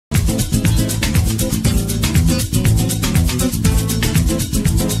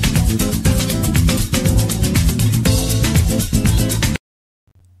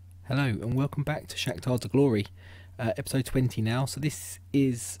welcome back to Shakhtar to Glory, episode 20 now. So this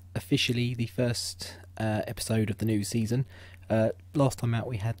is officially the first episode of the new season. Last time out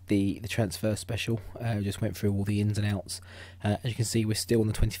we had the transfer special, just went through all the ins and outs. As you can see, we're still on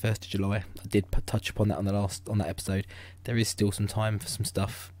the 21st of July. I did touch upon that on that episode. There is still some time for some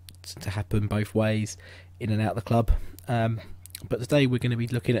stuff to happen both ways, in and out of the club. But today we're going to be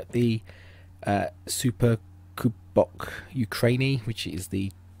looking at the Super Kubok Ukraine, which is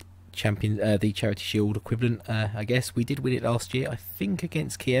the the Charity Shield equivalent. I guess we did win it last year, I think,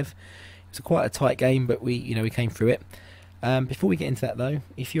 against Kiev. It was quite a tight game, but we came through it. Before we get into that though,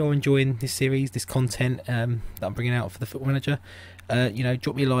 if you're enjoying this series, this content that I'm bringing out for the Football Manager,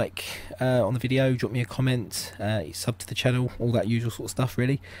 drop me a like on the video, drop me a comment, sub to the channel, all that usual sort of stuff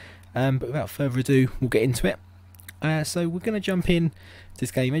really. But without further ado, we'll get into it. So we're going to jump in to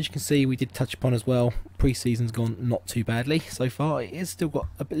this game. As you can see, we did touch upon as well, pre-season's gone not too badly so far. It has still got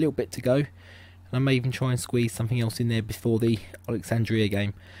a little bit to go, and I may even try and squeeze something else in there before the Alexandria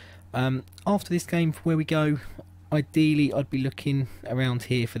game. After this game, for where we go, ideally I'd be looking around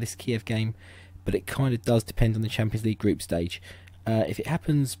here for this Kiev game, but it kind of does depend on the Champions League group stage. If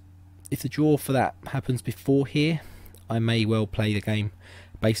the draw for that happens before here, I may well play the game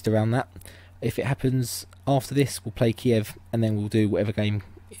based around that. If it happens after this, we'll play Kiev, and then we'll do whatever game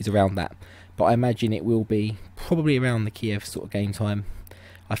is around that. But I imagine it will be probably around the Kiev sort of game time.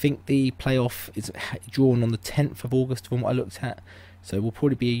 I think the playoff is drawn on the 10th of August from what I looked at, so it will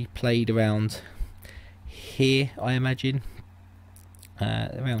probably be played around here, I imagine,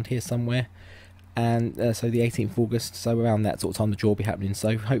 around here somewhere. And so the 18th of August, so around that sort of time the draw will be happening.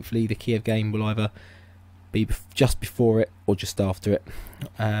 So hopefully the Kiev game will either be just before it or just after it.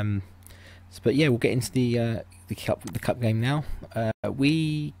 But yeah, we'll get into the cup game now.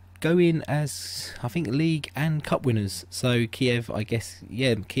 We go in as, I think, league and cup winners. So Kiev, I guess,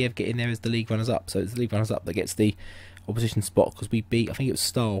 yeah, Kiev get in there as the league runners up. So it's the league runners up that gets the opposition spot, because we beat, I think it was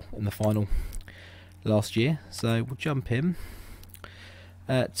Stahl in the final last year. So we'll jump in.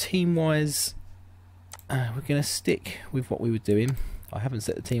 Team wise, we're going to stick with what we were doing. I haven't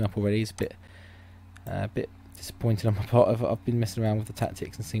set the team up already. It's a bit disappointed on my part. I've been messing around with the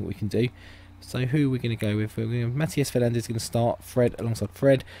tactics and seeing what we can do. So who are we going to go with? Matthias Fernandez is going to start, Fred alongside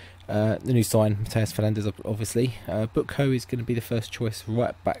Fred. The new sign, Matthias Fernandez, obviously. Bukko is going to be the first choice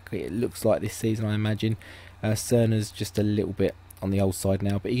right back, it looks like, this season, I imagine. Cerna's just a little bit on the old side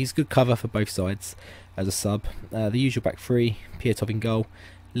now, but he's good cover for both sides as a sub. The usual back three, Piotov in goal.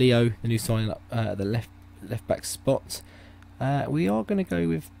 Leo, the new sign up at the left back spot. We are going to go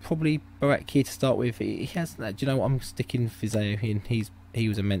with probably Barak here to start with. He has, do you know what, I'm sticking Fizeo in. He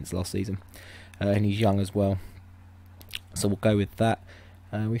was immense last season, and he's young as well, so we'll go with that.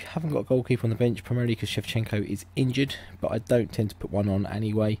 We haven't got a goalkeeper on the bench, primarily because Shevchenko is injured, but I don't tend to put one on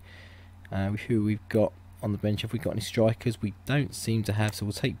anyway. Who we've got on the bench? Have we got any strikers? We don't seem to have, so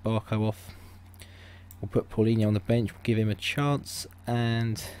we'll take Barco off. We'll put Paulinho on the bench, we'll give him a chance,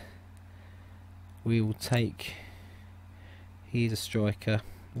 and we will take, he's a striker,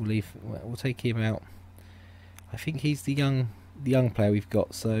 we'll take him out. I think he's the young player we've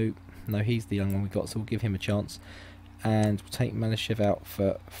got, so no, he's the young one we've got, so we'll give him a chance. And we'll take Malashev out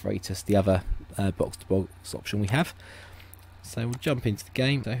for Freitas, the other box-to-box option we have. So we'll jump into the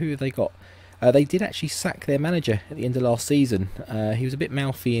game. So who have they got? They did actually sack their manager at the end of last season. He was a bit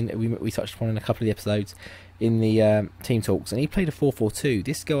mouthy, and we touched upon in a couple of the episodes in the team talks, and he played a 4-4-2.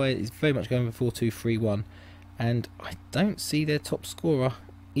 This guy is very much going for 4-2-3-1, and I don't see their top scorer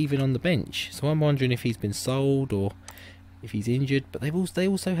even on the bench. So I'm wondering if he's been sold or if he's injured. But they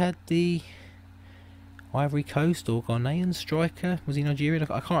also had the Ivory Coast or Ghanaian striker. Was he Nigerian?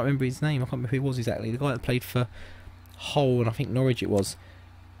 I can't remember his name. I can't remember who he was exactly. The guy that played for Hull and I think Norwich it was.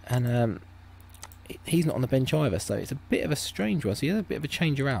 And he's not on the bench either, so it's a bit of a strange one. So he had a bit of a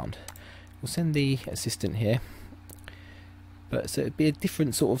change around. We'll send the assistant here. But so it'd be a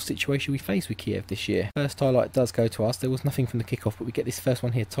different sort of situation we face with Kiev this year. First highlight does go to us. There was nothing from the kickoff, but we get this first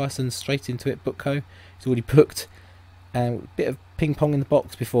one here. Tyson straight into it. Bukko, he's already booked. And a bit of ping pong in the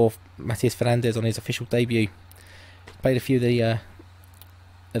box before Matthias Fernandez on his official debut. Played a few of the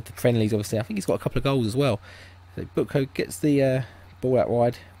friendlies, obviously. I think he's got a couple of goals as well. So Bukko gets the ball out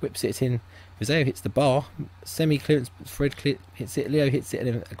wide, whips it in. Fizeo hits the bar, semi-clearance, Fred hits it, Leo hits it, and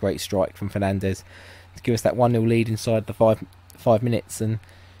then a great strike from Fernandez to give us that 1-0 lead inside the five minutes. And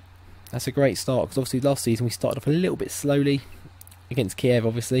that's a great start, because obviously last season we started off a little bit slowly against Kiev,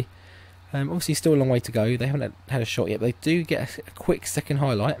 obviously. Obviously still a long way to go. They haven't had a shot yet, but they do get a quick second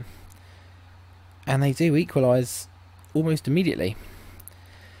highlight, and they do equalise almost immediately.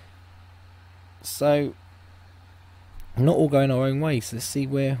 So not all going our own way. So let's see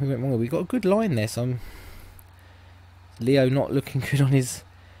where we went wrong. We got a good line there. So Leo not looking good on his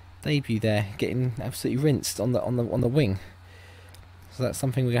debut there, getting absolutely rinsed on the wing. So that's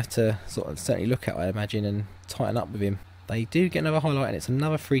something we have to sort of certainly look at, I imagine, and tighten up with him. They do get another highlight, and it's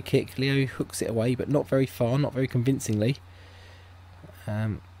another free kick. Leo hooks it away, but not very far, not very convincingly.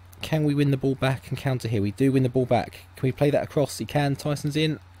 Can we win the ball back and counter here? We do win the ball back. Can we play that across? He can. Tyson's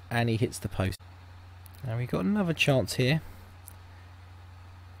in, and he hits the post. Now we've got another chance here.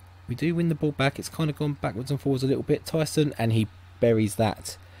 We do win the ball back. It's kind of gone backwards and forwards a little bit. Tyson, and he buries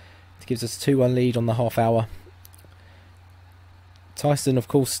that. It gives us a 2-1 lead on the half hour. Tyson, of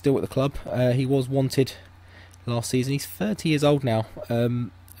course, still at the club. He was wanted last season. He's 30 years old now.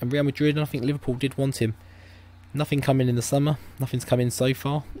 And Real Madrid, and I think Liverpool did want him. Nothing coming in the summer. Nothing's come in so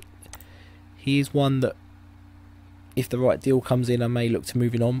far. He is one that, if the right deal comes in, I may look to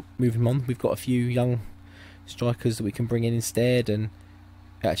move him on. We've got a few young strikers that we can bring in instead and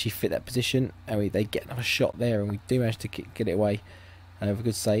actually fit that position. And they get another shot there, and we do manage to get it away with a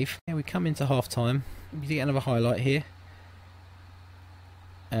good save. Yeah, we come into half time. We get another highlight here.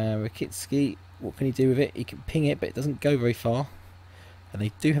 Rakitsky, what can he do with it? He can ping it, but it doesn't go very far. And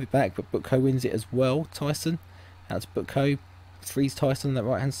they do have it back, but Butko wins it as well. Tyson, out to Butko, frees Tyson on that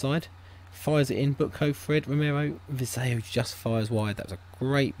right hand side, fires it in. Butko, Fred, Romero, Viseo just fires wide. That was a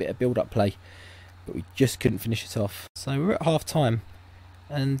great bit of build up play, but we just couldn't finish it off. So we're at half time,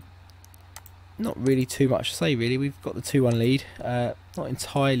 and not really too much to say really. We've got the 2-1 lead, not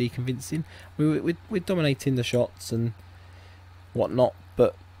entirely convincing. We're dominating the shots and whatnot,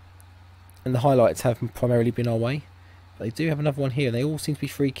 and the highlights have primarily been our way. But they do have another one here. They all seem to be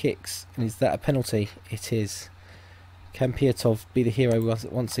free kicks, and is that a penalty? It is. Can Piatov be the hero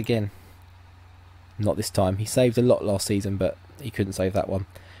once again? Not this time. He saved a lot last season, but he couldn't save that one.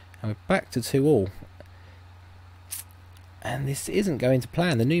 And we're back to 2-2. And this isn't going to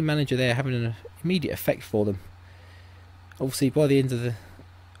plan. The new manager there having an immediate effect for them. Obviously, by the end of the...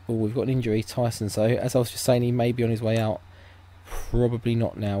 Oh, we've got an injury, Tyson. So, as I was just saying, he may be on his way out. Probably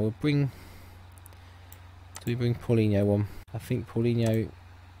not now. We'll bring... Do we bring Paulinho on? I think Paulinho...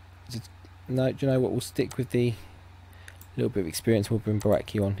 No, do you know what? We'll stick with the little bit of experience. We'll bring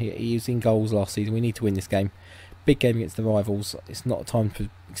Baraki on. He was in goals last season. We need to win this game. Big game against the rivals. It's not a time to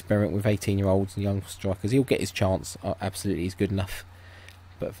experiment with 18-year-olds and young strikers. He'll get his chance. Absolutely, he's good enough.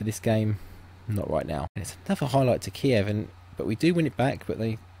 But for this game, not right now. And it's another highlight to Kiev, but we do win it back. But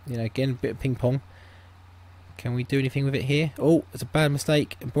they, again, a bit of ping pong. Can we do anything with it here? Oh, it's a bad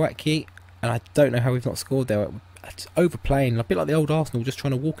mistake. Baraki, and I don't know how we've not scored there. It's overplaying, a bit like the old Arsenal, just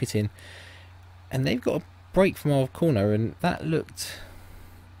trying to walk it in. And they've got a break from our corner, and that looked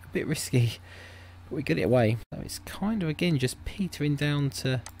a bit risky. But we get it away. So it's kind of, again, just petering down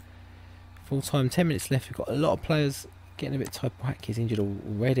to full time. 10 minutes left. We've got a lot of players getting a bit tired. Baraki is injured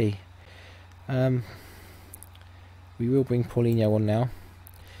already. We will bring Paulinho on now.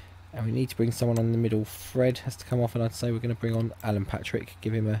 And we need to bring someone on the middle. Fred has to come off, and I'd say we're going to bring on Alan Patrick.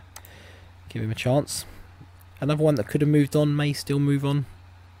 Give him a chance. Another one that could have moved on, may still move on.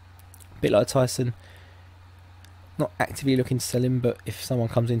 A bit like Tyson. Not actively looking to sell him, but if someone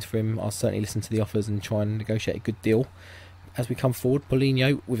comes in for him, I'll certainly listen to the offers and try and negotiate a good deal. As we come forward,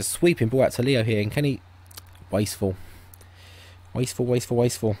 Paulinho with a sweeping ball out to Leo here, and can he... Wasteful.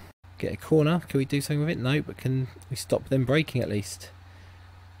 Wasteful. Get a corner. Can we do something with it? No, but can we stop them breaking at least?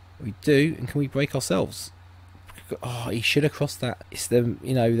 We do, and can we break ourselves? Oh, he should have crossed that. It's the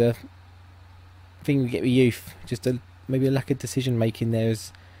the thing we get with youth. Just maybe a lack of decision making there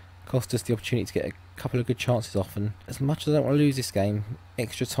has cost us the opportunity to get a couple of good chances off. And as much as I don't want to lose this game,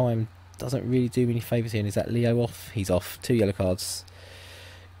 extra time doesn't really do me any favours here. And is that Leo off? He's off. 2 yellow cards.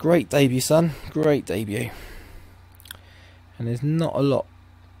 Great debut, son. Great debut. And there's not a lot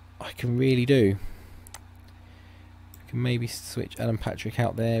I can really do. Can maybe switch Alan Patrick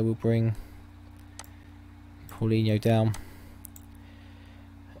out there. We'll bring Paulinho down.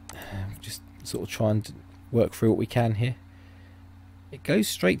 Just sort of try and work through what we can here. It goes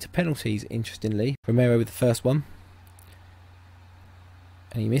straight to penalties, interestingly. Romero with the first one.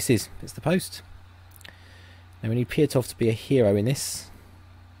 And he misses. It's the post. Now we need Piatov to be a hero in this.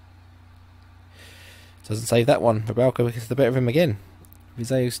 Doesn't save that one. Rabalka gets the better of him again.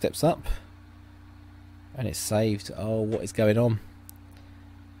 Viseo steps up. And it's saved. Oh, what is going on?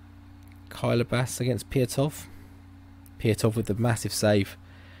 Kyler Bass against Piatov. Piatov with the massive save.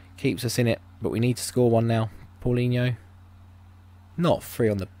 Keeps us in it, but we need to score one now. Paulinho. Not free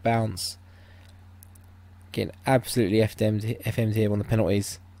on the bounce. Getting absolutely FM'd here on the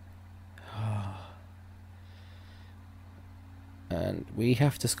penalties. And we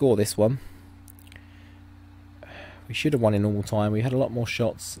have to score this one. We should have won in normal time. We had a lot more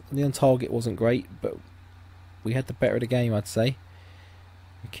shots. The on target wasn't great, but we had the better of the game, I'd say.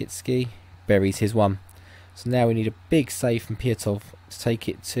 Mikitski buries his one. So now we need a big save from Piatov to take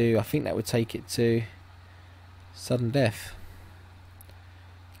it to, I think that would take it to sudden death.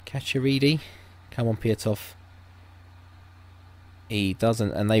 Kacharidi. Come on, Piatov. He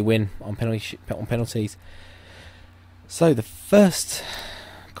doesn't, and they win on penalties. So the first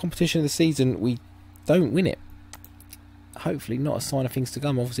competition of the season, we don't win it. Hopefully not a sign of things to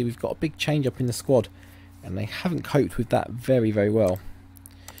come. Obviously we've got a big change up in the squad, and they haven't coped with that very, very well.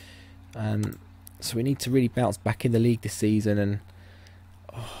 So we need to really bounce back in the league this season and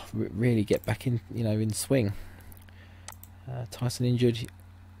really get back in, in swing. Tyson injured.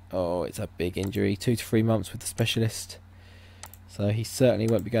 Oh, it's a big injury. 2 to 3 months with the specialist. So he certainly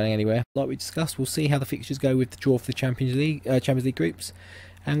won't be going anywhere. Like we discussed, we'll see how the fixtures go with the draw for the Champions League groups,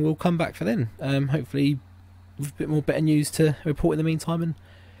 and we'll come back for then. Hopefully with a bit more better news to report in the meantime, and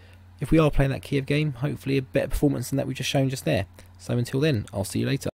if we are playing that Kiev game, hopefully a better performance than that we've just shown just there. So until then, I'll see you later.